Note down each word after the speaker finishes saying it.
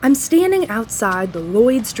I'm standing outside the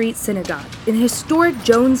Lloyd Street Synagogue in the historic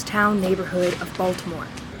Jonestown neighborhood of Baltimore.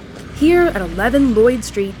 Here at 11 Lloyd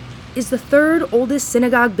Street is the third oldest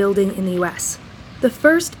synagogue building in the U.S., the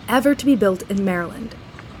first ever to be built in Maryland.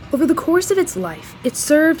 Over the course of its life, it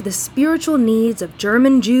served the spiritual needs of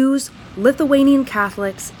German Jews, Lithuanian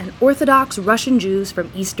Catholics, and Orthodox Russian Jews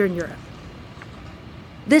from Eastern Europe.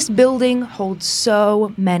 This building holds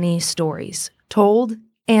so many stories, told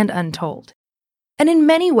and untold. And in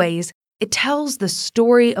many ways, it tells the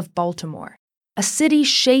story of Baltimore, a city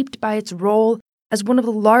shaped by its role as one of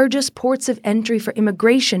the largest ports of entry for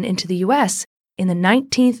immigration into the U.S. in the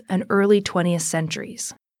 19th and early 20th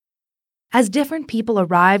centuries. As different people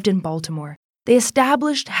arrived in Baltimore, they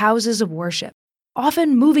established houses of worship,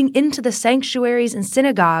 often moving into the sanctuaries and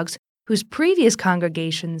synagogues whose previous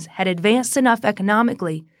congregations had advanced enough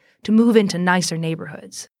economically to move into nicer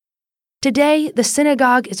neighborhoods. Today, the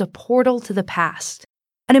synagogue is a portal to the past,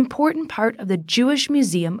 an important part of the Jewish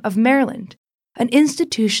Museum of Maryland, an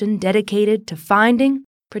institution dedicated to finding,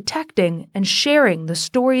 protecting, and sharing the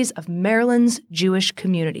stories of Maryland's Jewish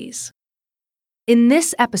communities. In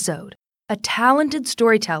this episode, a talented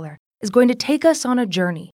storyteller is going to take us on a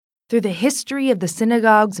journey through the history of the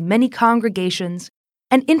synagogue's many congregations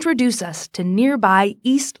and introduce us to nearby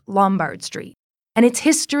East Lombard Street and its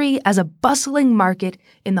history as a bustling market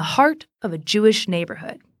in the heart of a Jewish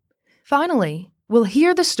neighborhood. Finally, we'll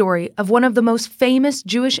hear the story of one of the most famous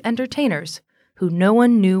Jewish entertainers who no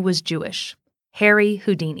one knew was Jewish, Harry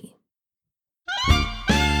Houdini.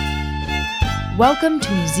 Welcome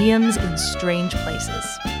to Museums in Strange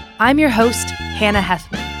Places. I'm your host, Hannah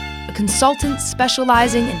Hethman, a consultant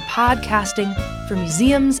specializing in podcasting for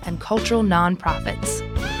museums and cultural nonprofits.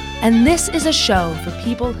 And this is a show for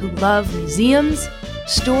people who love museums,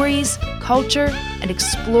 stories, culture, and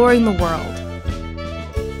exploring the world.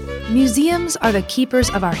 Museums are the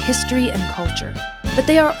keepers of our history and culture, but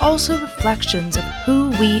they are also reflections of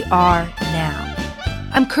who we are now.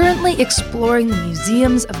 I'm currently exploring the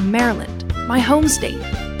museums of Maryland, my home state,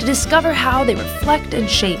 to discover how they reflect and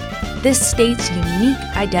shape this state's unique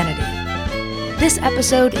identity. This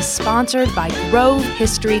episode is sponsored by Grove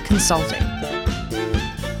History Consulting.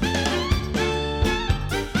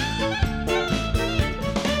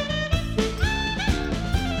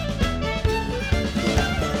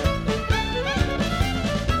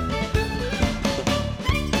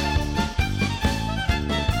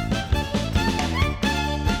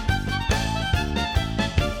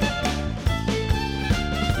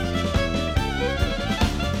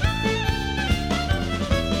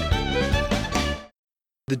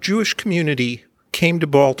 The Jewish community came to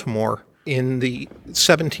Baltimore in the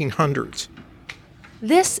 1700s.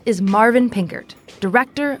 This is Marvin Pinkert,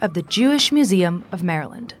 director of the Jewish Museum of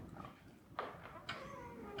Maryland.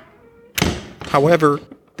 However,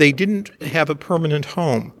 they didn't have a permanent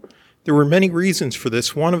home. There were many reasons for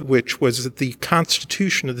this, one of which was that the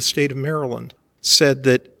Constitution of the state of Maryland said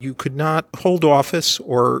that you could not hold office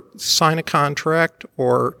or sign a contract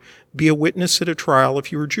or be a witness at a trial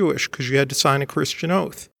if you were Jewish, because you had to sign a Christian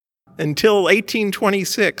oath. Until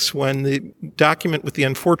 1826, when the document with the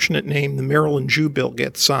unfortunate name, the Maryland Jew Bill,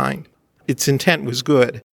 gets signed. Its intent was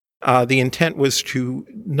good. The intent was to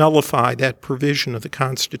nullify that provision of the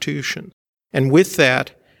Constitution. And with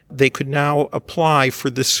that, they could now apply for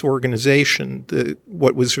this organization,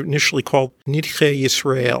 what was initially called Nidchei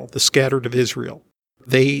Yisrael, the Scattered of Israel.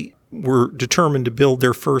 They were determined to build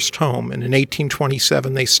their first home, and in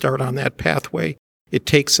 1827 they start on that pathway. It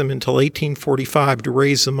takes them until 1845 to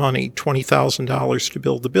raise the money, $20,000 to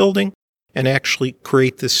build the building, and actually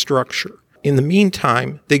create this structure. In the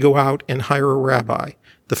meantime, they go out and hire a rabbi,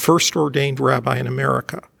 the first ordained rabbi in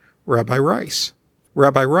America, Rabbi Rice.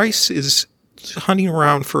 Rabbi Rice is hunting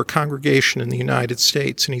around for a congregation in the United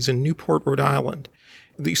States, and he's in Newport, Rhode Island.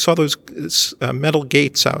 You saw those metal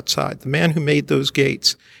gates outside. The man who made those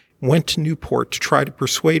gates went to Newport to try to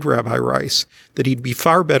persuade Rabbi Rice that he'd be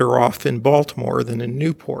far better off in Baltimore than in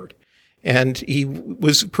Newport. And he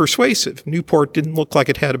was persuasive. Newport didn't look like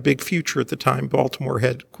it had a big future at the time. Baltimore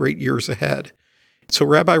had great years ahead. So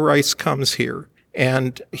Rabbi Rice comes here,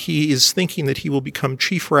 and he is thinking that he will become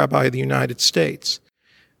chief rabbi of the United States.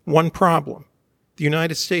 One problem. The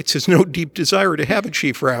United States has no deep desire to have a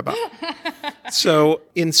chief rabbi. So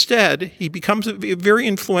instead, he becomes a very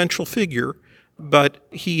influential figure, but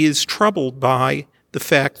he is troubled by the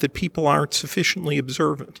fact that people aren't sufficiently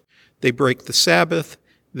observant. They break the Sabbath,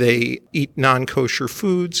 they eat non-kosher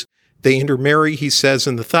foods, they intermarry, he says,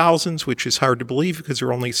 in the thousands, which is hard to believe because there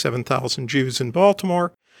are only 7,000 Jews in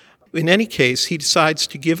Baltimore. In any case, he decides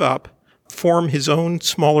to give up, form his own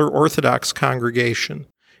smaller Orthodox congregation,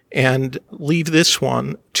 and leave this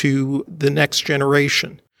one to the next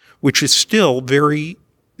generation, which is still very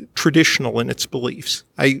traditional in its beliefs.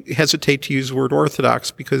 I hesitate to use the word Orthodox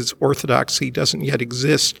because Orthodoxy doesn't yet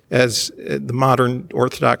exist as the modern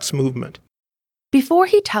Orthodox movement. Before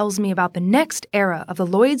he tells me about the next era of the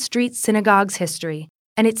Lloyd Street Synagogue's history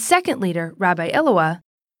and its second leader, Rabbi Eloah,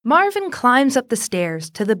 Marvin climbs up the stairs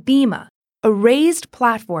to the bima, a raised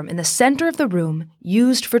platform in the center of the room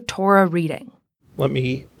used for Torah reading. Let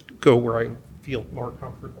me go where I feel more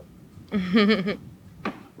comfortable.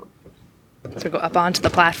 So go up onto the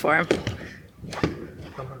platform.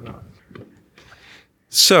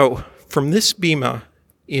 So, from this bima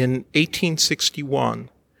in 1861,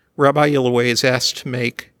 Rabbi Eloah is asked to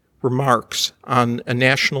make remarks on a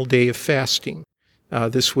national day of fasting.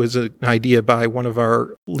 This was an idea by one of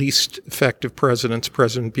our least effective presidents,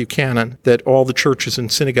 President Buchanan, that all the churches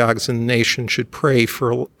and synagogues in the nation should pray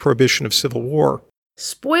for a prohibition of civil war.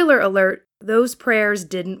 Spoiler alert, those prayers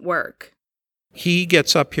didn't work. He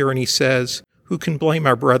gets up here and he says, who can blame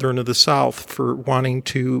our brethren of the South for wanting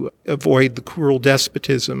to avoid the cruel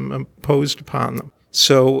despotism imposed upon them?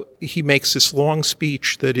 So he makes this long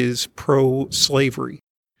speech that is pro-slavery.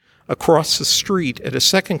 Across the street at a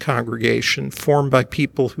second congregation formed by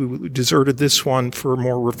people who deserted this one for a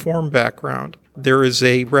more reform background, there is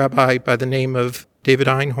a rabbi by the name of David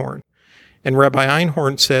Einhorn. And Rabbi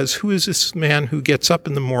Einhorn says, who is this man who gets up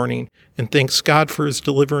in the morning and thanks God for his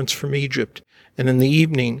deliverance from Egypt, and in the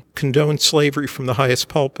evening condones slavery from the highest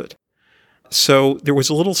pulpit? So there was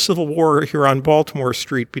a little civil war here on Baltimore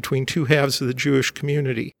Street between two halves of the Jewish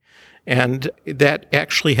community. And that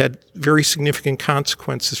actually had very significant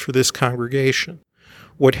consequences for this congregation.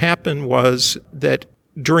 What happened was that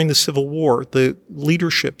during the Civil War, the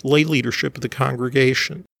lay leadership of the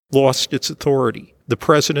congregation lost its authority. The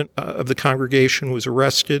president of the congregation was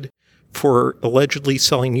arrested for allegedly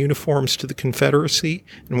selling uniforms to the Confederacy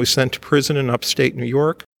and was sent to prison in upstate New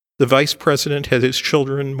York. The vice president had his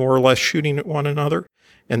children more or less shooting at one another,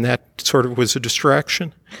 and that sort of was a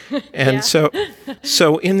distraction. And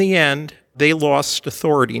so in the end, they lost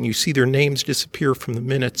authority, and you see their names disappear from the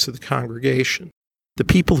minutes of the congregation. The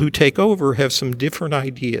people who take over have some different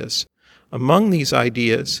ideas. Among these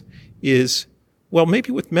ideas is, well,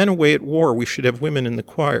 maybe with men away at war, we should have women in the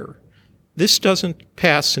choir. This doesn't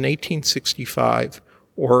pass in 1865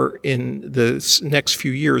 or in the next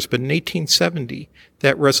few years, but in 1870,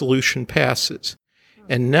 that resolution passes.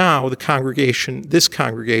 And now this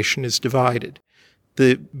congregation is divided.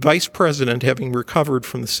 The vice president, having recovered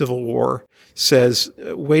from the Civil War, says,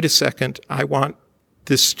 wait a second, I want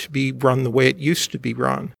this to be run the way it used to be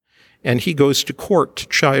run. And he goes to court to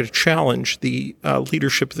try to challenge the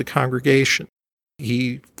leadership of the congregation.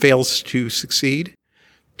 He fails to succeed.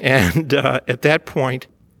 And at that point,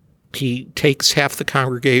 he takes half the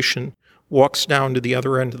congregation, walks down to the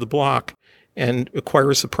other end of the block, and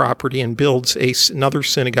acquires the property and builds another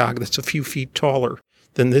synagogue that's a few feet taller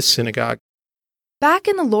than this synagogue. Back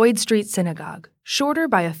in the Lloyd Street Synagogue, shorter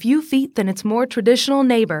by a few feet than its more traditional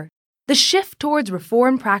neighbor, the shift towards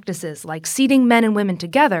reform practices like seating men and women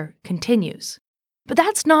together continues. But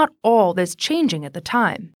that's not all that's changing at the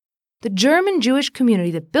time. The German Jewish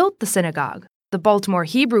community that built the synagogue, the Baltimore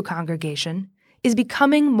Hebrew congregation, is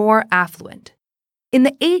becoming more affluent. In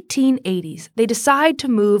the 1880s, they decide to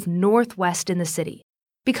move northwest in the city,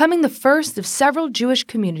 becoming the first of several Jewish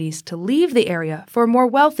communities to leave the area for a more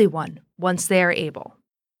wealthy one once they are able.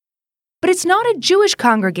 But it's not a Jewish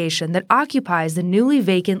congregation that occupies the newly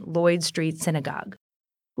vacant Lloyd Street Synagogue.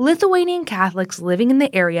 Lithuanian Catholics living in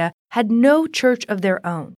the area had no church of their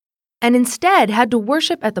own, and instead had to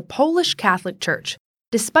worship at the Polish Catholic Church,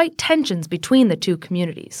 despite tensions between the two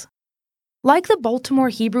communities. Like the Baltimore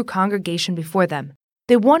Hebrew congregation before them,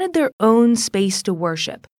 they wanted their own space to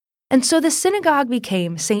worship, and so the synagogue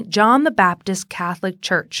became St. John the Baptist Catholic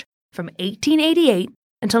Church from 1888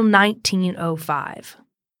 until 1905.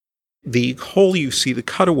 The hole you see, the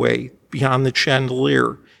cutaway beyond the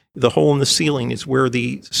chandelier, the hole in the ceiling is where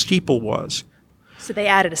the steeple was. So they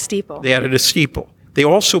added a steeple. They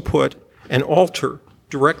also put an altar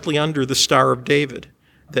directly under the Star of David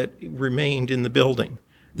that remained in the building.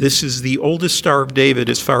 This is the oldest Star of David,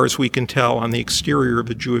 as far as we can tell, on the exterior of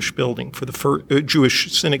a Jewish building, for the Jewish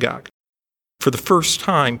synagogue. For the first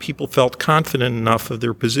time, people felt confident enough of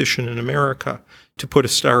their position in America to put a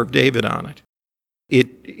Star of David on it.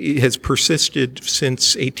 It has persisted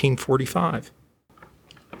since 1845.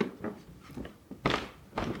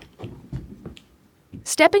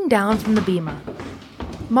 Stepping down from the bima,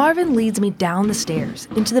 Marvin leads me down the stairs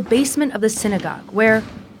into the basement of the synagogue where,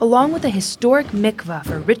 along with a historic mikveh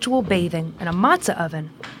for ritual bathing and a matzah oven,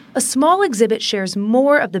 A small exhibit shares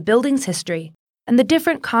more of the building's history and the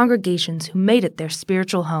different congregations who made it their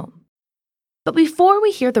spiritual home. But before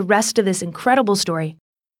we hear the rest of this incredible story,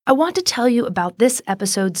 I want to tell you about this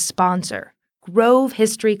episode's sponsor, Grove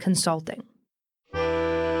History Consulting.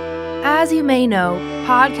 As you may know,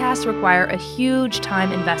 podcasts require a huge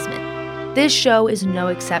time investment. This show is no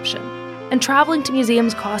exception, and traveling to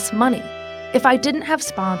museums costs money. If I didn't have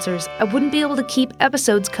sponsors, I wouldn't be able to keep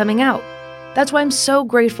episodes coming out. That's why I'm so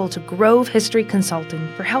grateful to Grove History Consulting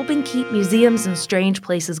for helping keep museums and strange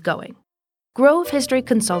places going. Grove History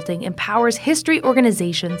Consulting empowers history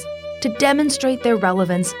organizations to demonstrate their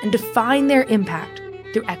relevance and define their impact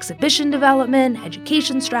through exhibition development,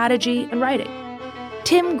 education strategy, and writing.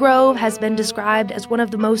 Tim Grove has been described as one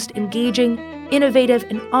of the most engaging, innovative,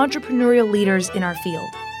 and entrepreneurial leaders in our field.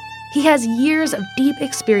 He has years of deep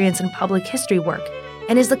experience in public history work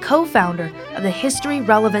and is the co-founder of the History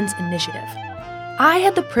Relevance Initiative. I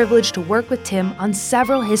had the privilege to work with Tim on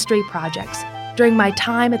several history projects during my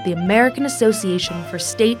time at the American Association for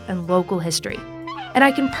State and Local History, and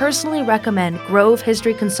I can personally recommend Grove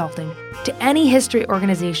History Consulting to any history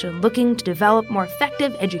organization looking to develop more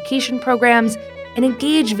effective education programs and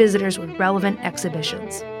engage visitors with relevant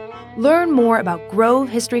exhibitions. Learn more about Grove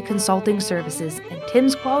History Consulting services and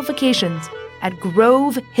Tim's qualifications at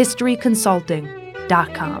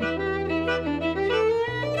grovehistoryconsulting.com.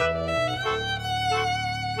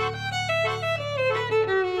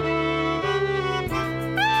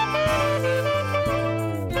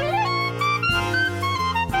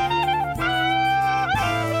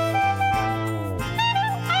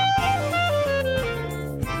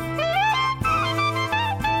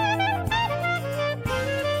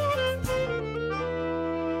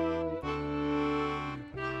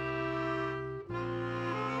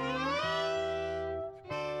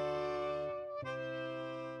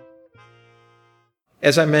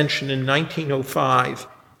 As I mentioned, in 1905,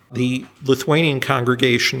 the Lithuanian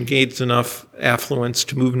congregation gains enough affluence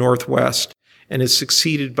to move northwest and is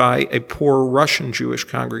succeeded by a poor Russian Jewish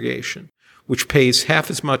congregation, which pays half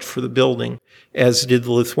as much for the building as did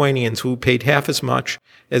the Lithuanians, who paid half as much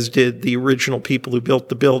as did the original people who built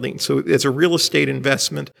the building. So as a real estate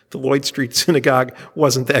investment, the Lloyd Street Synagogue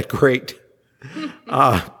wasn't that great.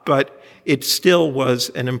 But it still was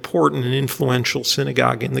an important and influential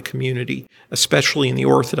synagogue in the community, especially in the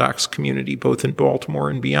Orthodox community, both in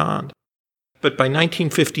Baltimore and beyond. But by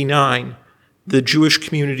 1959, the Jewish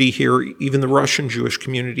community here, even the Russian Jewish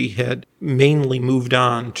community, had mainly moved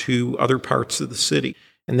on to other parts of the city.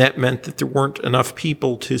 And that meant that there weren't enough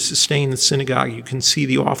people to sustain the synagogue. You can see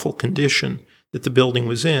the awful condition that the building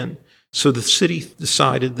was in. So the city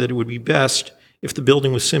decided that it would be best if the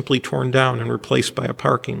building was simply torn down and replaced by a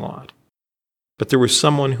parking lot. But there was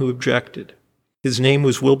someone who objected. His name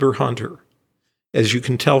was Wilbur Hunter. As you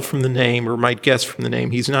can tell from the name, or might guess from the name,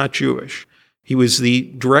 he's not Jewish. He was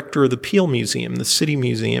the director of the Peel Museum, the city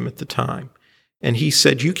museum at the time. And he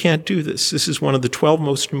said, you can't do this. This is one of the 12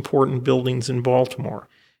 most important buildings in Baltimore.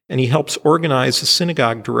 And he helps organize the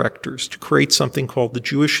synagogue directors to create something called the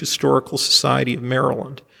Jewish Historical Society of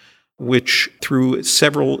Maryland, which through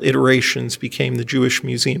several iterations became the Jewish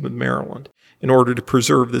Museum of Maryland, in order to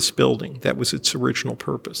preserve this building. That was its original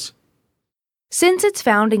purpose. Since its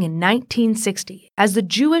founding in 1960 as the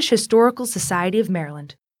Jewish Historical Society of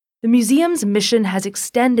Maryland, the museum's mission has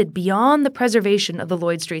extended beyond the preservation of the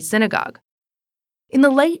Lloyd Street Synagogue. In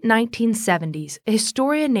the late 1970s, a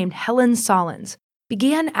historian named Helen Solins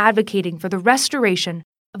began advocating for the restoration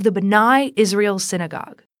of the B'nai Israel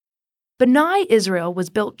Synagogue. B'nai Israel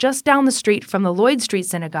was built just down the street from the Lloyd Street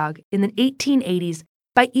Synagogue in the 1880s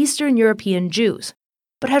by Eastern European Jews,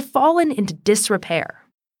 but had fallen into disrepair.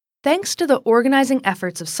 Thanks to the organizing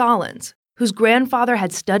efforts of Solins, whose grandfather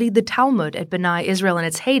had studied the Talmud at B'nai Israel in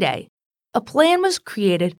its heyday, a plan was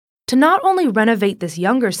created to not only renovate this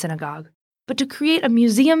younger synagogue, but to create a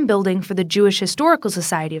museum building for the Jewish Historical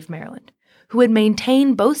Society of Maryland, who would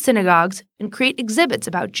maintain both synagogues and create exhibits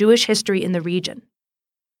about Jewish history in the region.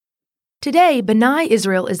 Today, B'nai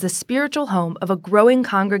Israel is the spiritual home of a growing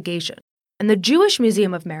congregation, and the Jewish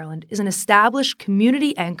Museum of Maryland is an established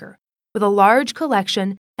community anchor with a large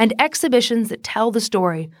collection and exhibitions that tell the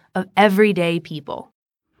story of everyday people.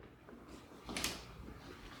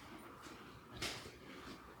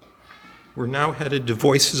 We're now headed to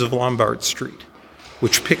Voices of Lombard Street,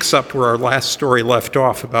 which picks up where our last story left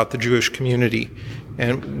off about the Jewish community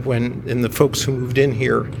and the folks who moved in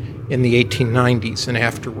here in the 1890s and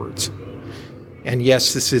afterwards. And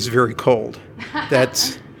yes, this is very cold.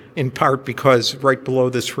 in part because right below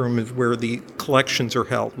this room is where the collections are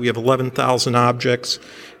held. We have 11,000 objects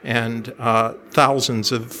and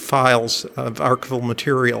thousands of files of archival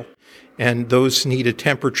material, and those need a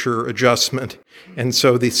temperature adjustment, and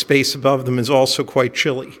so the space above them is also quite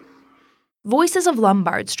chilly. Voices of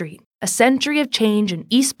Lombard Street, A Century of Change in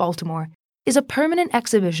East Baltimore, is a permanent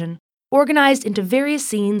exhibition organized into various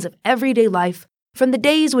scenes of everyday life from the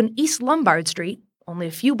days when East Lombard Street, only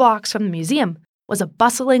a few blocks from the museum, was a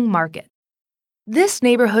bustling market. This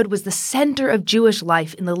neighborhood was the center of Jewish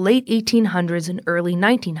life in the late 1800s and early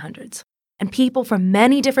 1900s, and people from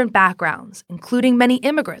many different backgrounds, including many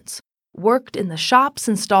immigrants, worked in the shops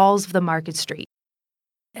and stalls of the market street.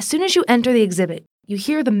 As soon as you enter the exhibit, you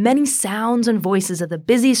hear the many sounds and voices of the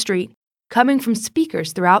busy street coming from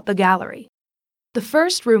speakers throughout the gallery. The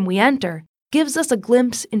first room we enter gives us a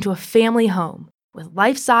glimpse into a family home, with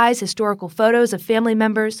life-size historical photos of family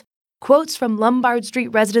members, quotes from Lombard Street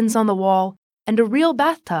residents on the wall, and a real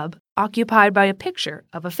bathtub occupied by a picture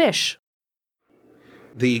of a fish.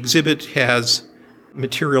 The exhibit has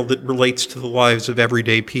material that relates to the lives of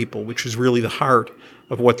everyday people, which is really the heart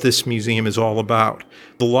of what this museum is all about,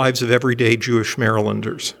 the lives of everyday Jewish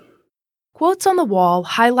Marylanders. Quotes on the wall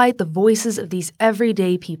highlight the voices of these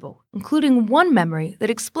everyday people, including one memory that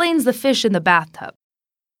explains the fish in the bathtub.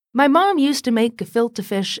 My mom used to make gefilte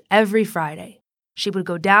fish every Friday. She would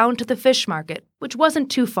go down to the fish market, which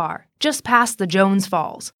wasn't too far, just past the Jones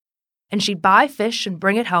Falls. And she'd buy fish and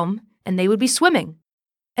bring it home, and they would be swimming.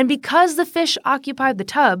 And because the fish occupied the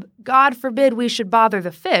tub, God forbid we should bother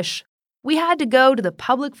the fish, we had to go to the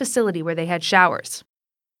public facility where they had showers.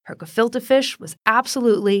 Her gefilte fish was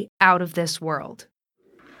absolutely out of this world.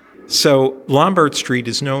 So Lombard Street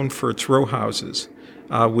is known for its row houses,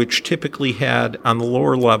 which typically had on the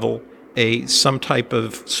lower level some type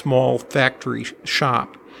of small factory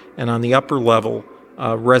shop, and on the upper level,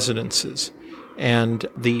 residences. And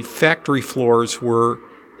the factory floors were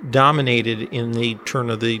dominated in the turn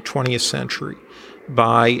of the 20th century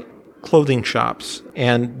by clothing shops,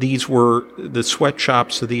 and these were the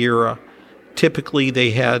sweatshops of the era. Typically, they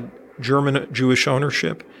had German Jewish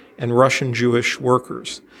ownership and Russian Jewish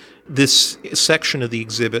workers. This section of the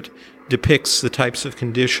exhibit depicts the types of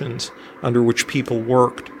conditions under which people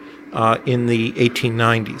worked in the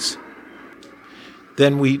 1890s.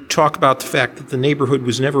 Then we talk about the fact that the neighborhood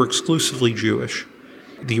was never exclusively Jewish.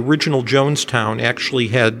 The original Jonestown actually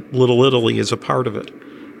had Little Italy as a part of it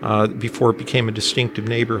before it became a distinctive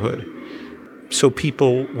neighborhood. So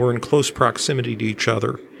people were in close proximity to each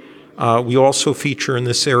other. We also feature in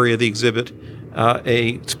this area of the exhibit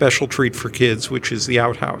a special treat for kids, which is the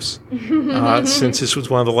outhouse, since this was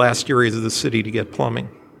one of the last areas of the city to get plumbing.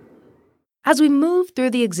 As we move through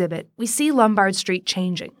the exhibit, we see Lombard Street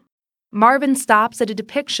changing. Marvin stops at a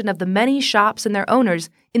depiction of the many shops and their owners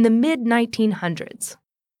in the mid-1900s.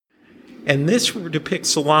 And this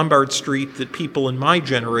depicts the Lombard Street that people in my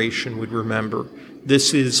generation would remember.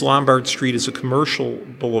 This is Lombard Street as a commercial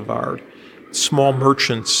boulevard, small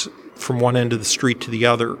merchants from one end of the street to the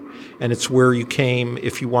other. And it's where you came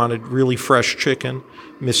if you wanted really fresh chicken.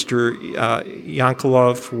 Mr.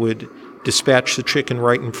 Yankelov would dispatch the chicken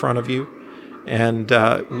right in front of you. And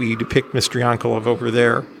we depict Mr. Yankelov over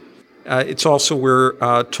there. It's also where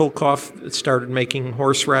Tulkov started making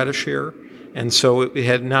horseradish here. And so it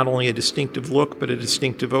had not only a distinctive look, but a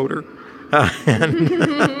distinctive odor.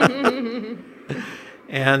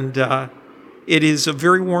 And it is a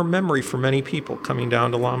very warm memory for many people coming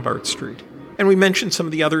down to Lombard Street. And we mentioned some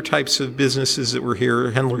of the other types of businesses that were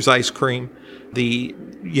here. Hendler's Ice Cream. The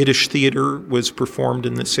Yiddish Theater was performed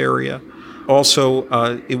in this area. Also,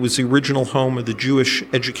 it was the original home of the Jewish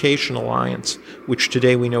Education Alliance, which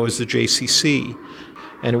today we know as the JCC.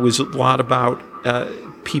 And it was a lot about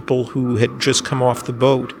people who had just come off the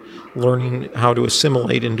boat learning how to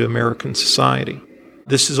assimilate into American society.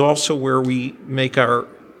 This is also where we make our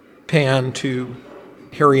pan to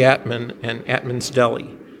Harry Atman and Atman's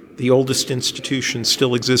Deli, the oldest institution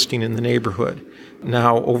still existing in the neighborhood,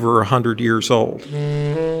 now over 100 years old.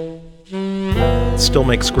 It still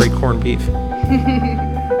makes great corned beef.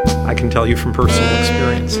 I can tell you from personal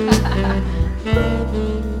experience.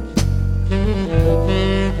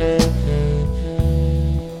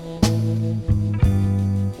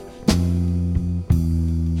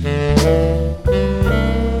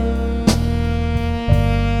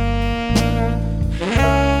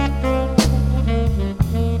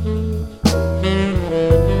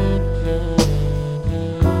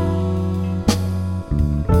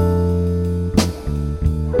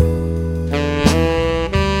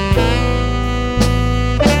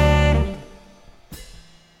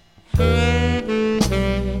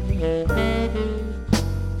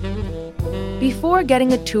 Before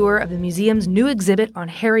getting a tour of the museum's new exhibit on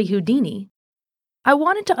Harry Houdini, I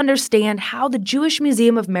wanted to understand how the Jewish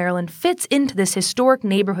Museum of Maryland fits into this historic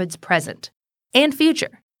neighborhood's present and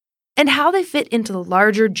future, and how they fit into the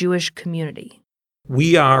larger Jewish community.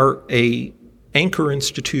 We are an anchor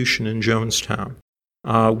institution in Jonestown.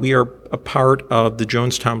 We are a part of the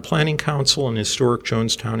Jonestown Planning Council and Historic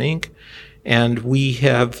Jonestown, Inc., and we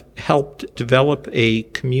have helped develop a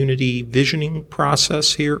community visioning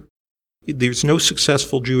process here. There's no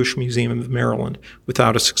successful Jewish Museum of Maryland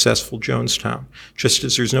without a successful Jonestown, just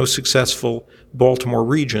as there's no successful Baltimore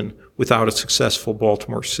region without a successful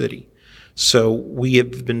Baltimore City. So we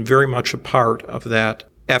have been very much a part of that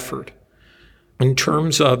effort. In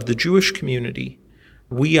terms of the Jewish community,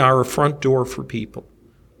 we are a front door for people.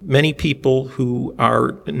 Many people who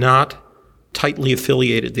are not tightly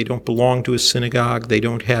affiliated, they don't belong to a synagogue, they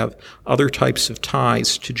don't have other types of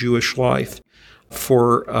ties to Jewish life.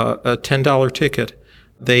 For a $10 ticket,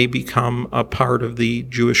 they become a part of the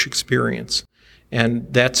Jewish experience.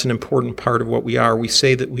 And that's an important part of what we are. We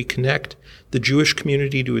say that we connect the Jewish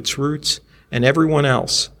community to its roots and everyone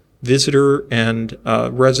else, visitor and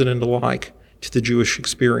resident alike, to the Jewish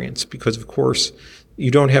experience. Because, of course,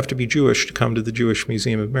 you don't have to be Jewish to come to the Jewish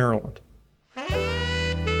Museum of Maryland.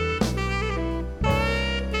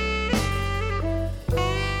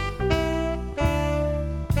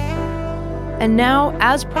 And now,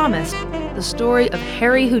 as promised, the story of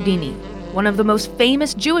Harry Houdini, one of the most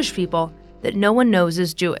famous Jewish people that no one knows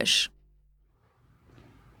is Jewish.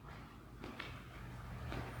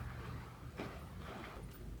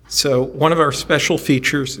 So one of our special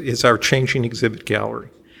features is our changing exhibit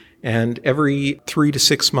gallery. And every 3 to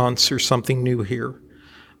 6 months there's something new here.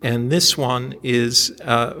 And this one is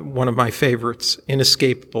one of my favorites,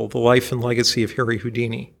 Inescapable, The Life and Legacy of Harry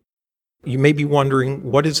Houdini. You may be wondering,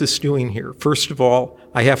 what is this doing here? First of all,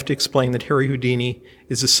 I have to explain that Harry Houdini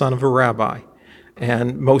is the son of a rabbi.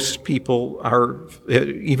 And most people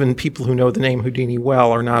even people who know the name Houdini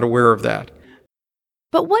well, are not aware of that.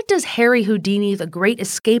 But what does Harry Houdini, the great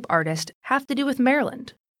escape artist, have to do with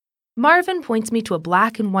Maryland? Marvin points me to a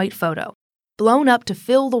black and white photo, blown up to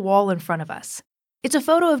fill the wall in front of us. It's a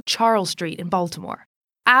photo of Charles Street in Baltimore,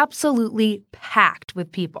 absolutely packed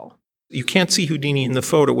with people. You can't see Houdini in the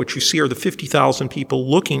photo. What you see are the 50,000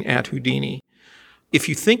 people looking at Houdini. If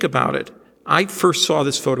you think about it, I first saw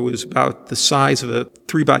this photo, it was about the size of a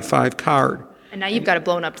 3x5 card. And now you've got it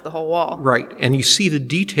blown up to the whole wall. Right. And you see the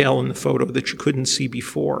detail in the photo that you couldn't see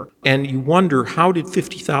before. And you wonder, how did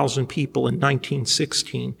 50,000 people in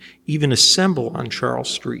 1916 even assemble on Charles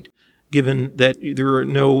Street, given that there are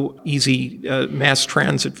no easy mass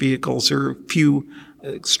transit vehicles? There are few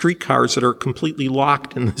streetcars that are completely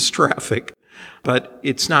locked in this traffic. But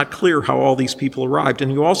it's not clear how all these people arrived.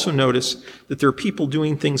 And you also notice that there are people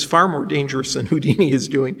doing things far more dangerous than Houdini is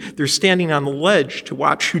doing. They're standing on the ledge to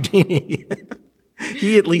watch Houdini.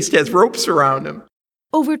 He at least has ropes around him.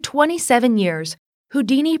 Over 27 years,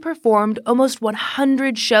 Houdini performed almost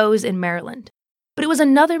 100 shows in Maryland. But it was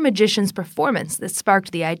another magician's performance that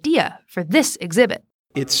sparked the idea for this exhibit.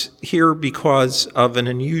 It's here because of an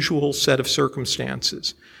unusual set of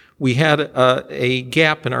circumstances. We had a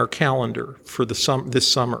gap in our calendar for this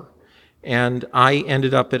summer, and I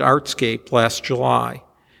ended up at Artscape last July,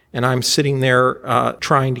 and I'm sitting there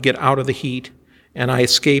trying to get out of the heat, and I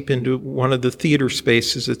escape into one of the theater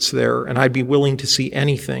spaces that's there, and I'd be willing to see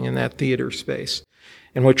anything in that theater space.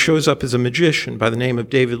 And what shows up is a magician by the name of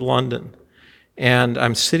David London, and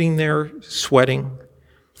I'm sitting there sweating,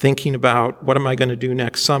 thinking about what am I going to do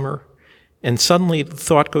next summer. And suddenly the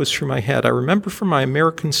thought goes through my head. I remember from my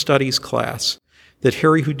American Studies class that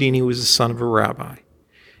Harry Houdini was the son of a rabbi.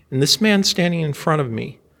 And this man standing in front of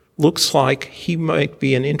me looks like he might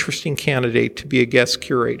be an interesting candidate to be a guest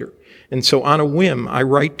curator. And so on a whim, I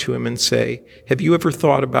write to him and say, have you ever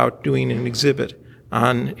thought about doing an exhibit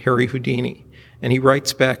on Harry Houdini? And he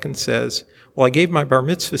writes back and says, well, I gave my bar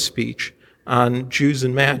mitzvah speech on Jews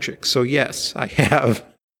and magic, so yes, I have.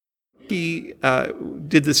 He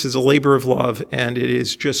did this as a labor of love, and it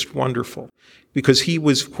is just wonderful because he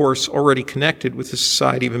was, of course, already connected with the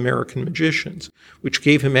Society of American Magicians, which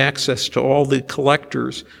gave him access to all the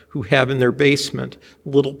collectors who have in their basement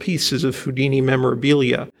little pieces of Houdini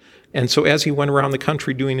memorabilia. And so as he went around the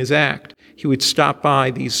country doing his act, he would stop by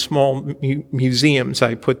these small museums,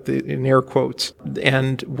 I put in air quotes,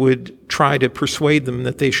 and would try to persuade them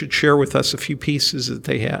that they should share with us a few pieces that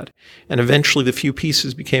they had. And eventually the few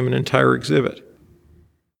pieces became an entire exhibit.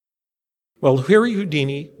 Well, Harry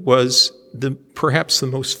Houdini was perhaps the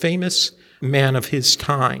most famous man of his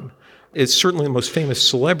time. It's certainly the most famous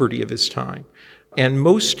celebrity of his time. And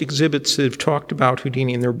most exhibits that have talked about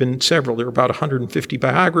Houdini, and there have been several, there are about 150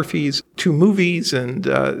 biographies, 2 movies, and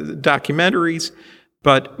documentaries,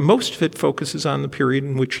 but most of it focuses on the period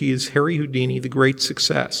in which he is Harry Houdini, the great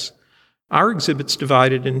success. Our exhibit's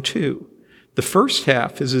divided in 2. The first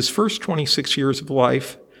half is his first 26 years of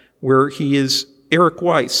life, where he is Eric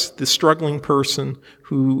Weiss, the struggling person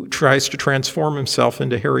who tries to transform himself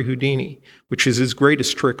into Harry Houdini, which is his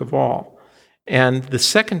greatest trick of all. And the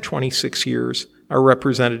second 26 years are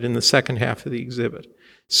represented in the second half of the exhibit.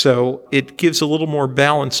 So it gives a little more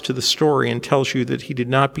balance to the story and tells you that he did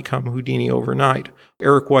not become Houdini overnight.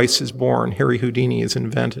 Eric Weiss is born, Harry Houdini is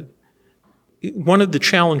invented. One of the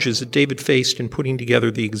challenges that David faced in putting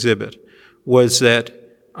together the exhibit was that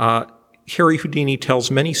Harry Houdini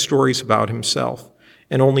tells many stories about himself,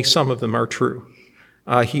 and only some of them are true.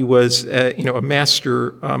 He was a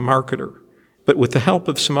master marketer. But with the help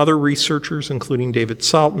of some other researchers, including David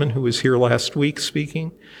Saltman, who was here last week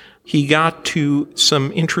speaking, he got to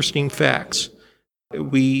some interesting facts.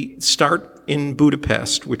 We start in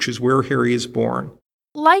Budapest, which is where Harry is born.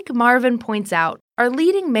 Like Marvin points out, our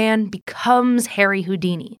leading man becomes Harry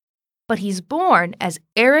Houdini, but he's born as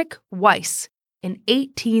Eric Weiss in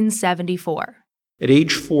 1874. At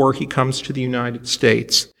age 4, he comes to the United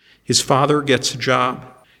States. His father gets a job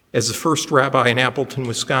as the first rabbi in Appleton,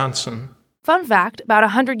 Wisconsin. Fun fact, about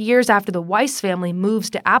 100 years after the Weiss family moves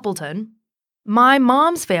to Appleton, my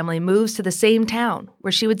mom's family moves to the same town,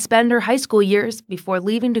 where she would spend her high school years before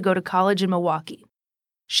leaving to go to college in Milwaukee.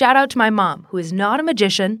 Shout out to my mom, who is not a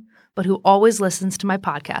magician, but who always listens to my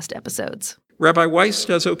podcast episodes. Rabbi Weiss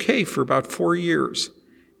does okay for about 4 years.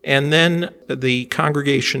 And then the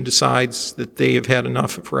congregation decides that they have had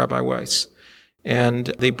enough of Rabbi Weiss, and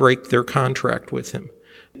they break their contract with him.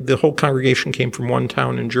 The whole congregation came from one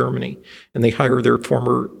town in Germany, and they hire their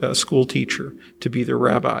former school teacher to be their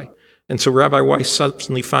rabbi. And so Rabbi Weiss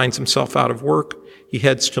suddenly finds himself out of work. He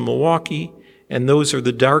heads to Milwaukee, and those are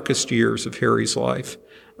the darkest years of Harry's life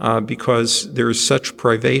because there is such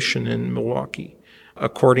privation in Milwaukee.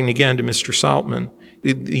 According again to Mr. Saltman,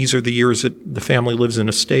 these are the years that the family lives in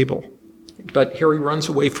a stable. But Harry runs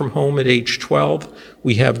away from home at age 12.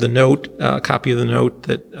 We have the note, a copy of the note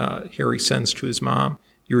that Harry sends to his mom.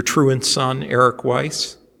 Your truant son, Eric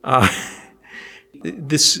Weiss.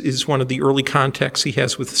 This is one of the early contacts he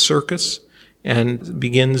has with the circus, and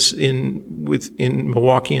begins in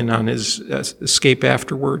Milwaukee and on his escape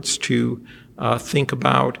afterwards to think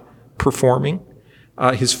about performing.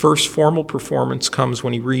 His first formal performance comes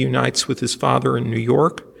when he reunites with his father in New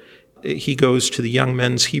York. He goes to the Young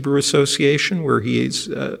Men's Hebrew Association, where he is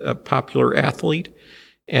a popular athlete,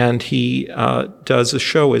 and he does a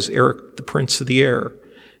show as Eric, the Prince of the Air,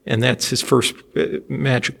 and that's his first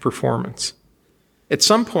magic performance. At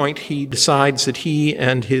some point, he decides that he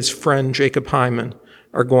and his friend Jacob Hyman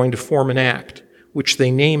are going to form an act, which they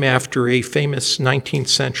name after a famous 19th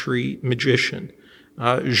century magician,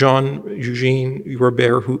 Jean-Eugène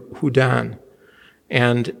Robert Houdin.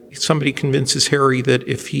 And somebody convinces Harry that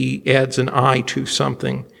if he adds an I to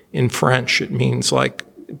something in French, it means like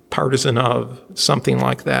partisan of, something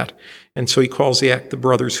like that. And so he calls the act the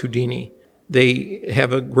Brothers Houdini. They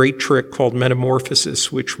have a great trick called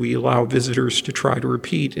metamorphosis, which we allow visitors to try to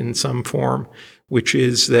repeat in some form, which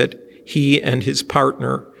is that he and his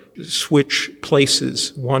partner switch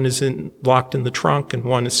places. One is locked in the trunk and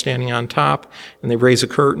one is standing on top, and they raise a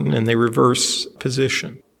curtain and they reverse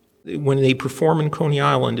position. When they perform in Coney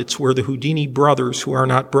Island, it's where the Houdini brothers, who are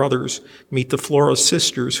not brothers, meet the Flora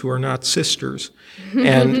sisters, who are not sisters.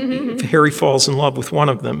 And Harry falls in love with one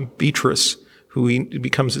of them, Beatrice, who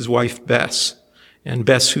becomes his wife, Bess. And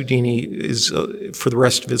Bess Houdini is, for the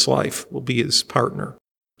rest of his life, will be his partner.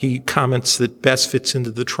 He comments that Bess fits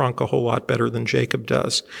into the trunk a whole lot better than Jacob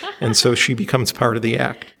does, and so she becomes part of the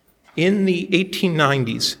act. In the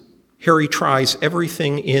 1890s, Harry tries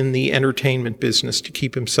everything in the entertainment business to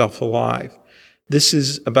keep himself alive. This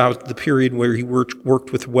is about the period where he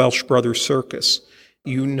worked with Welsh Brothers Circus.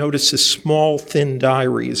 You notice a small, thin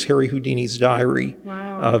diary is Harry Houdini's diary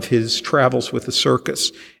of his travels with the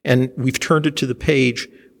circus. And we've turned it to the page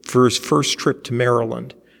for his first trip to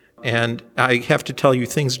Maryland. And I have to tell you,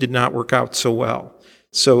 things did not work out so well.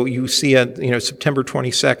 So you see September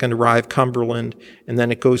 22nd, arrive Cumberland, and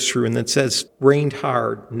then it goes through and it says, rained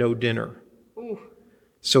hard, no dinner. Ooh.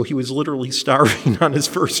 So he was literally starving on his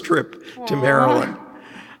first trip to Maryland.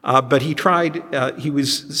 But he tried,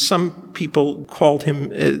 some people called him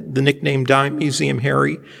the nickname Dime Museum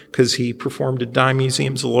Harry because he performed at dime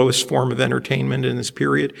museums, the lowest form of entertainment in this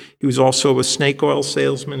period. He was also a snake oil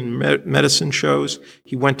salesman in medicine shows.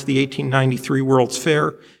 He went to the 1893 World's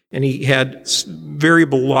Fair, and he had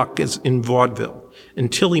variable luck as in vaudeville.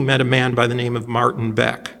 until he met a man by the name of Martin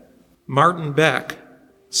Beck. Martin Beck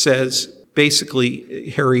says, basically,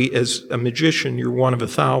 Harry, as a magician, you're one of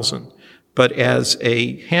 1,000, but as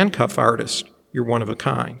a handcuff artist, you're one of a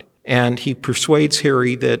kind. And he persuades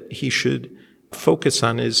Harry that he should focus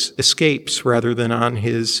on his escapes rather than on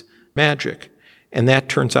his magic. And that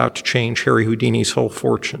turns out to change Harry Houdini's whole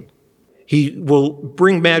fortune. He will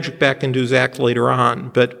bring magic back into his act later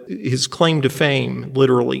on, but his claim to fame,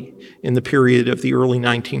 literally, in the period of the early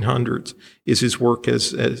 1900s, is his work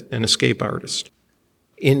as an escape artist.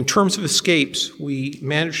 In terms of escapes, we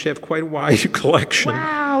managed to have quite a wide collection.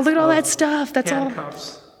 Wow, look at all that stuff. That's all.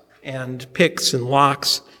 Handcuffs and picks and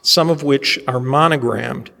locks, some of which are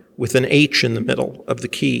monogrammed with an H in the middle of the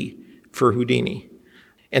key for Houdini.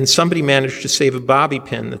 And somebody managed to save a bobby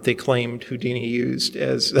pin that they claimed Houdini used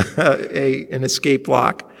as an escape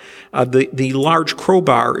lock. The large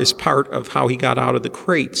crowbar is part of how he got out of the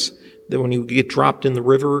crates. That when he would get dropped in the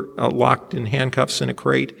river, locked in handcuffs in a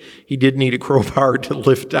crate, he did need a crowbar to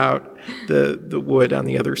lift out the wood on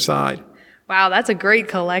the other side. Wow, that's a great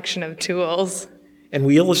collection of tools. And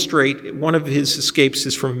we illustrate, one of his escapes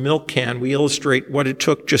is from a milk can. We illustrate what it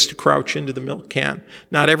took just to crouch into the milk can.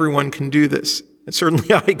 Not everyone can do this. And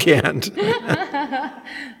certainly I can't.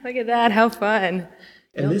 Look at that, how fun.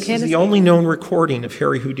 And this is the only known recording of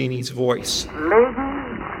Harry Houdini's voice. Ladies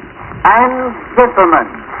and gentlemen,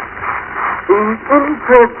 in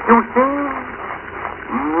introducing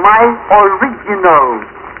my original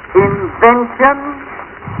invention,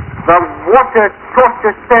 the water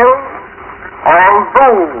torture cell,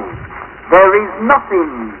 although there is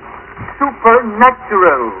nothing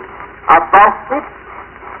supernatural about it,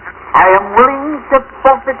 I am willing to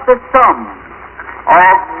forfeit the sum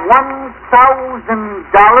of $1,000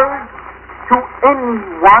 to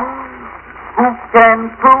anyone who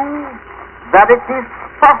can prove that it is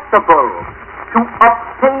possible to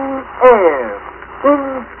obtain air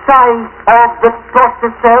inside of the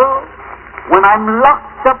torture cell when I'm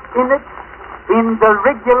locked up in it in the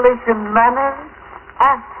regulation manner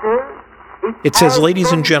after it says,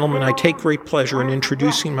 ladies and gentlemen, I take great pleasure in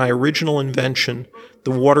introducing my original invention, the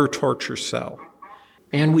water torture cell.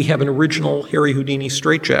 And we have an original Harry Houdini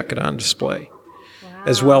straitjacket on display,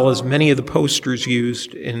 as well as many of the posters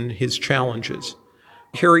used in his challenges.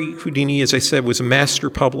 Harry Houdini, as I said, was a master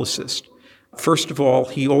publicist. First of all,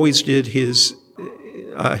 he always did his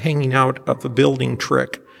hanging out of a building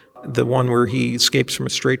trick, the one where he escapes from a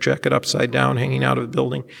straitjacket upside down, hanging out of a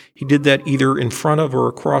building. He did that either in front of or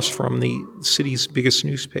across from the city's biggest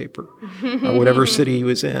newspaper, whatever city he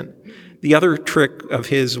was in. The other trick of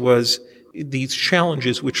his was these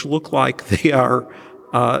challenges, which look like they are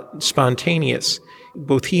spontaneous.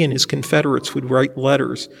 Both he and his confederates would write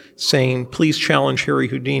letters saying, please challenge Harry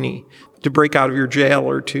Houdini to break out of your jail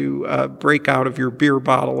or to break out of your beer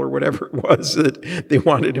bottle or whatever it was that they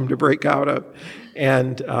wanted him to break out of.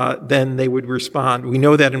 And then they would respond. We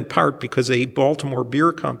know that in part because a Baltimore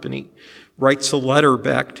beer company writes a letter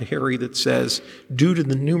back to Harry that says, due to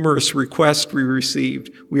the numerous requests we received,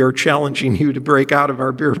 we are challenging you to break out of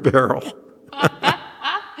our beer barrel.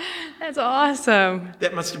 That's awesome.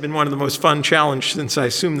 That must have been one of the most fun challenges, since I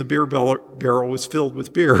assume the beer barrel was filled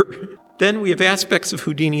with beer. Then we have aspects of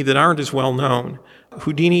Houdini that aren't as well known.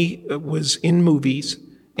 Houdini was in movies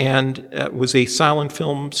and was a silent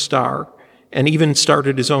film star, and even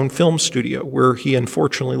started his own film studio, where he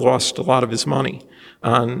unfortunately lost a lot of his money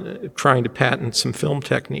on trying to patent some film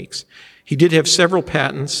techniques. He did have several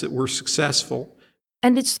patents that were successful.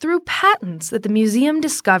 And it's through patents that the museum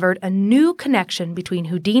discovered a new connection between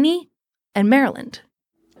Houdini and Maryland.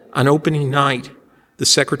 On opening night, the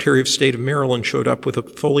Secretary of State of Maryland showed up with a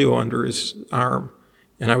folio under his arm,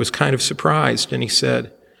 and I was kind of surprised, and he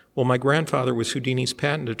said, well, my grandfather was Houdini's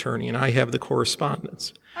patent attorney, and I have the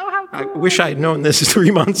correspondence. Oh, how cool. I wish I had known this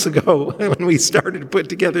 3 months ago when we started to put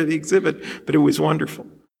together the exhibit, but it was wonderful.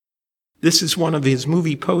 This is one of his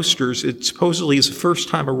movie posters. It supposedly is the first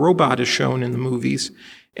time a robot is shown in the movies,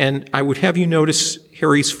 and I would have you notice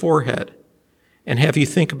Harry's forehead and have you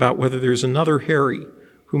think about whether there's another Harry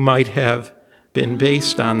who might have been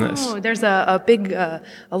based on this. Oh, there's a big, a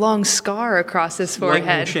long scar across his forehead.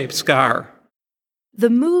 Lightning-shaped scar. The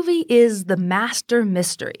movie is The Master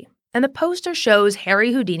Mystery, and the poster shows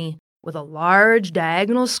Harry Houdini with a large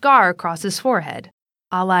diagonal scar across his forehead,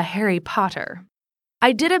 a la Harry Potter.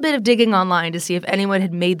 I did a bit of digging online to see if anyone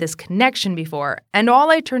had made this connection before, and all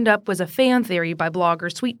I turned up was a fan theory by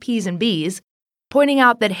blogger Sweet Peas and Bees, pointing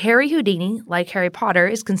out that Harry Houdini, like Harry Potter,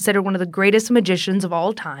 is considered one of the greatest magicians of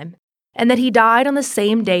all time, and that he died on the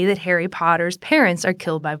same day that Harry Potter's parents are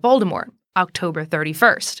killed by Voldemort, October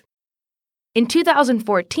 31st. In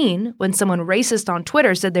 2014, when someone racist on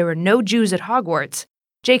Twitter said there were no Jews at Hogwarts,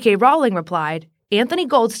 J.K. Rowling replied, "Anthony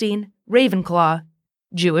Goldstein, Ravenclaw,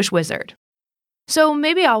 Jewish wizard." So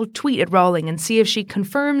maybe I'll tweet at Rowling and see if she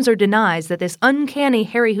confirms or denies that this uncanny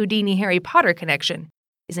Harry Houdini-Harry Potter connection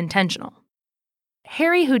is intentional.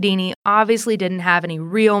 Harry Houdini obviously didn't have any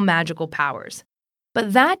real magical powers,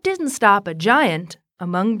 but that didn't stop a giant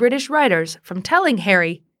among British writers from telling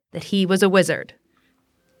Harry that he was a wizard.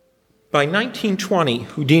 By 1920,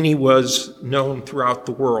 Houdini was known throughout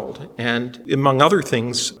the world and, among other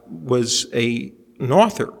things, was an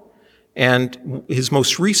author. And his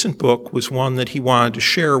most recent book was one that he wanted to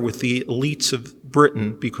share with the elites of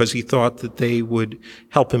Britain because he thought that they would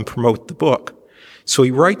help him promote the book. So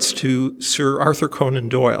he writes to Sir Arthur Conan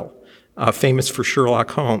Doyle, famous for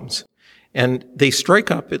Sherlock Holmes, and they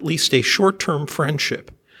strike up at least a short-term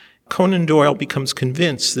friendship. Conan Doyle becomes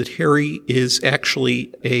convinced that Harry is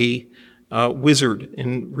actually a wizard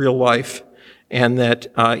in real life, and that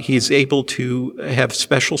he is able to have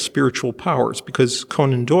special spiritual powers because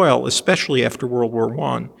Conan Doyle, especially after World War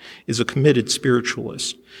I, is a committed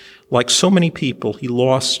spiritualist. Like so many people, he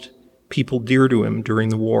lost people dear to him during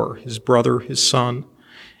the war, his brother, his son,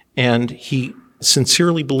 and he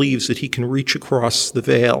sincerely believes that he can reach across the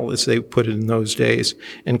veil, as they put it in those days,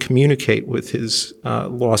 and communicate with his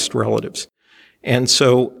lost relatives. And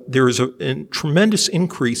so there is a tremendous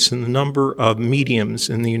increase in the number of mediums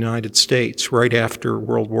in the United States right after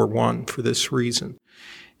World War I for this reason.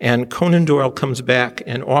 And Conan Doyle comes back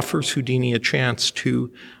and offers Houdini a chance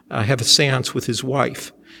to have a seance with his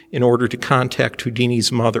wife in order to contact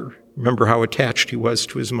Houdini's mother. Remember how attached he was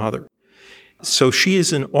to his mother. So she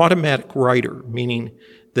is an automatic writer, meaning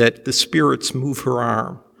that the spirits move her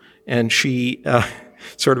arm, and she,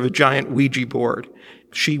 sort of a giant Ouija board,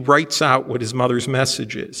 she writes out what his mother's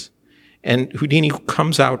message is. And Houdini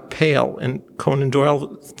comes out pale, and Conan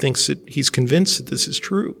Doyle thinks that he's convinced that this is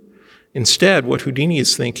true. Instead, what Houdini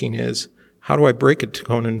is thinking is, how do I break it to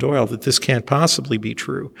Conan Doyle that this can't possibly be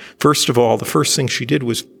true? First of all, the first thing she did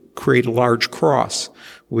was create a large cross,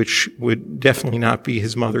 which would definitely not be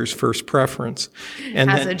his mother's first preference.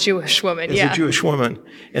 And as a Jewish woman, As a Jewish woman.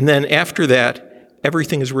 And then after that,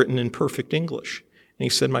 everything is written in perfect English. And he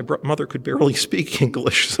said, my mother could barely speak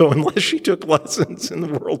English, so unless she took lessons in the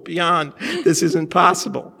world beyond, this isn't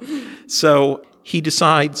possible. So he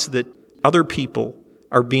decides that other people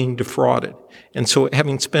are being defrauded. And so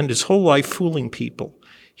having spent his whole life fooling people,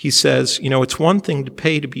 he says, it's one thing to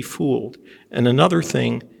pay to be fooled, and another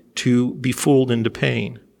thing to be fooled into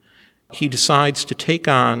paying. He decides to take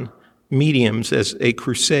on mediums as a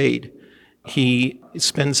crusade. He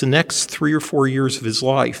spends the next 3 or 4 years of his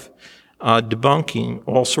life debunking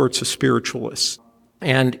all sorts of spiritualists.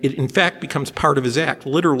 And it, in fact, becomes part of his act.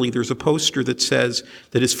 Literally, there's a poster that says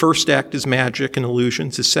that his first act is magic and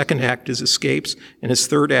illusions, his second act is escapes, and his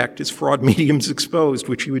third act is fraud mediums exposed,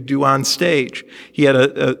 which he would do on stage. He had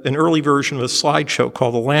an early version of a slideshow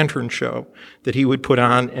called the Lantern Show that he would put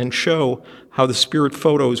on and show how the spirit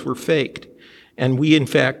photos were faked. And we, in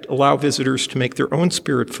fact, allow visitors to make their own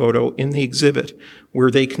spirit photo in the exhibit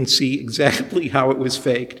where they can see exactly how it was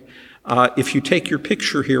faked. If you take your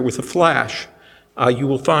picture here with a flash, you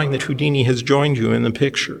will find that Houdini has joined you in the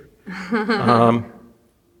picture.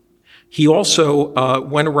 He also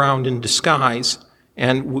went around in disguise,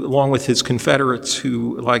 and along with his confederates,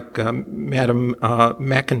 who, like Madame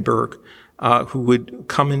Mackenberg, who would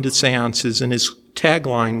come into seances, and his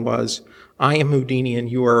tagline was, "I am Houdini and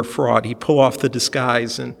you are a fraud." He'd pull off the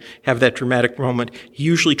disguise and have that dramatic moment. He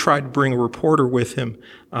usually tried to bring a reporter with him,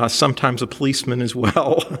 sometimes a policeman as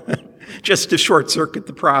well, just to short-circuit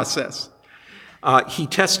the process. He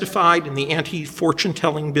testified in the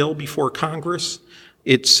anti-fortune-telling bill before Congress.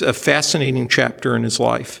 It's a fascinating chapter in his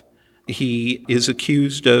life. He is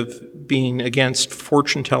accused of being against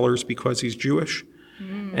fortune tellers because he's Jewish.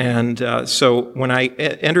 And so when I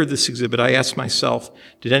entered this exhibit, I asked myself,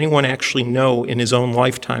 did anyone actually know in his own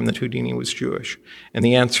lifetime that Houdini was Jewish? And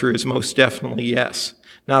the answer is most definitely yes.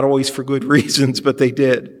 Not always for good reasons, but they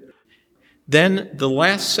did. Then the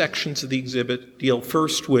last sections of the exhibit deal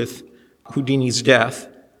first with Houdini's death.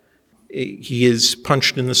 He is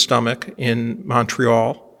punched in the stomach in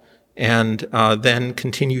Montreal and then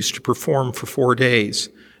continues to perform for 4 days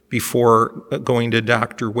before going to a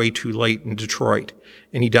doctor way too late in Detroit.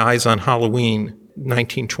 And he dies on Halloween,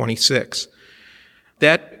 1926.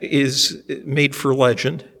 That is made for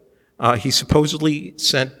legend. He supposedly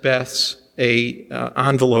sent Bess a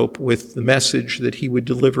envelope with the message that he would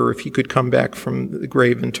deliver if he could come back from the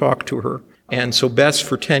grave and talk to her. And so Bess,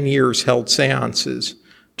 for 10 years, held seances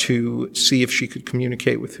to see if she could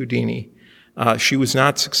communicate with Houdini. She was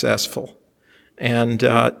not successful. And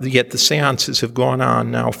yet the seances have gone on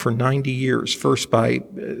now for 90 years, first by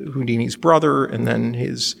Houdini's brother and then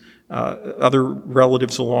his other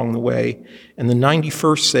relatives along the way. And the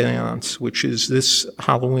 91st seance, which is this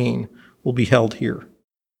Halloween, will be held here.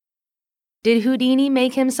 Did Houdini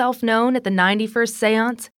make himself known at the 91st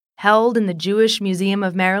seance held in the Jewish Museum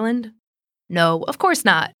of Maryland? No, of course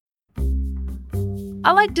not.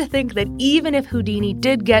 I like to think that even if Houdini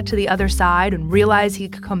did get to the other side and realize he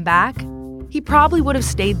could come back, he probably would have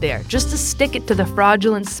stayed there just to stick it to the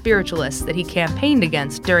fraudulent spiritualists that he campaigned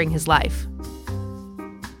against during his life.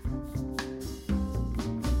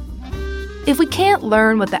 If we can't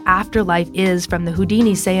learn what the afterlife is from the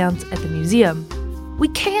Houdini seance at the museum, we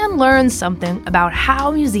can learn something about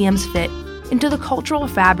how museums fit into the cultural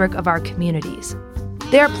fabric of our communities.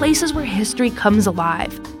 They are places where history comes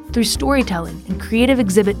alive through storytelling and creative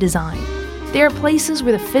exhibit design. They are places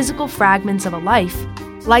where the physical fragments of a life,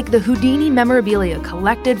 like the Houdini memorabilia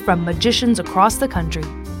collected from magicians across the country,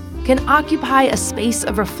 can occupy a space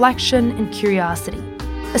of reflection and curiosity,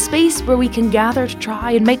 a space where we can gather to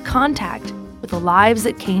try and make contact with the lives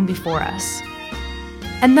that came before us.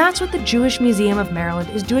 And that's what the Jewish Museum of Maryland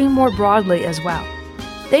is doing more broadly as well.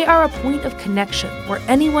 They are a point of connection where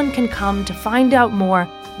anyone can come to find out more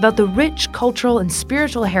about the rich cultural and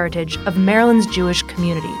spiritual heritage of Maryland's Jewish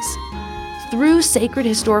communities. Through sacred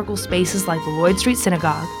historical spaces like the Lloyd Street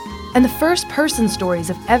Synagogue and the first-person stories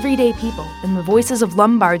of everyday people in the Voices of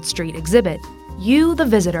Lombard Street exhibit, you, the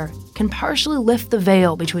visitor, can partially lift the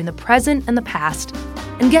veil between the present and the past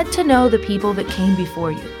and get to know the people that came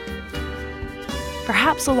before you.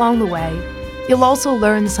 Perhaps along the way, you'll also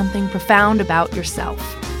learn something profound about yourself.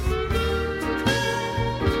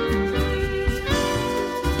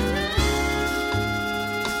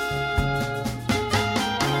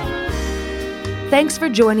 Thanks for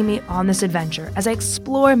joining me on this adventure as I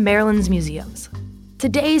explore Maryland's museums.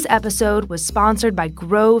 Today's episode was sponsored by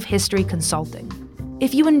Grove History Consulting.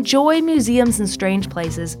 If you enjoy museums and strange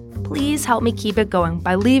places, please help me keep it going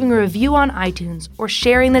by leaving a review on iTunes or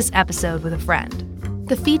sharing this episode with a friend.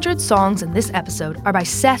 The featured songs in this episode are by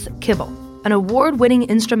Seth Kibble, an award-winning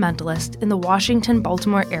instrumentalist in the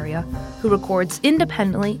Washington-Baltimore area who records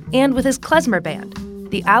independently and with his klezmer band,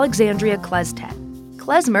 the Alexandria Kleztet.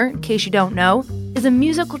 Klezmer, in case you don't know, is a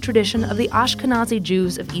musical tradition of the Ashkenazi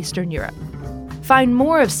Jews of Eastern Europe. Find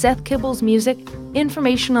more of Seth Kibble's music,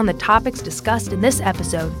 information on the topics discussed in this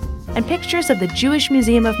episode, and pictures of the Jewish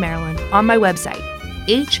Museum of Maryland on my website,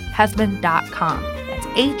 hethman.com. That's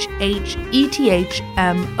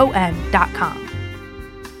HHETHMON.com.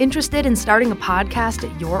 Interested in starting a podcast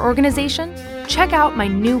at your organization? Check out my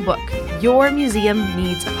new book, Your Museum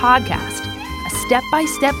Needs a Podcast, a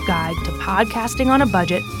step-by-step guide to podcasting on a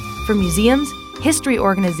budget for museums, history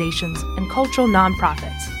organizations, and cultural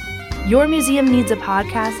nonprofits. Your Museum Needs a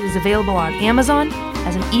Podcast is available on Amazon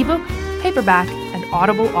as an ebook, paperback, and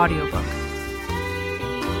Audible audiobook.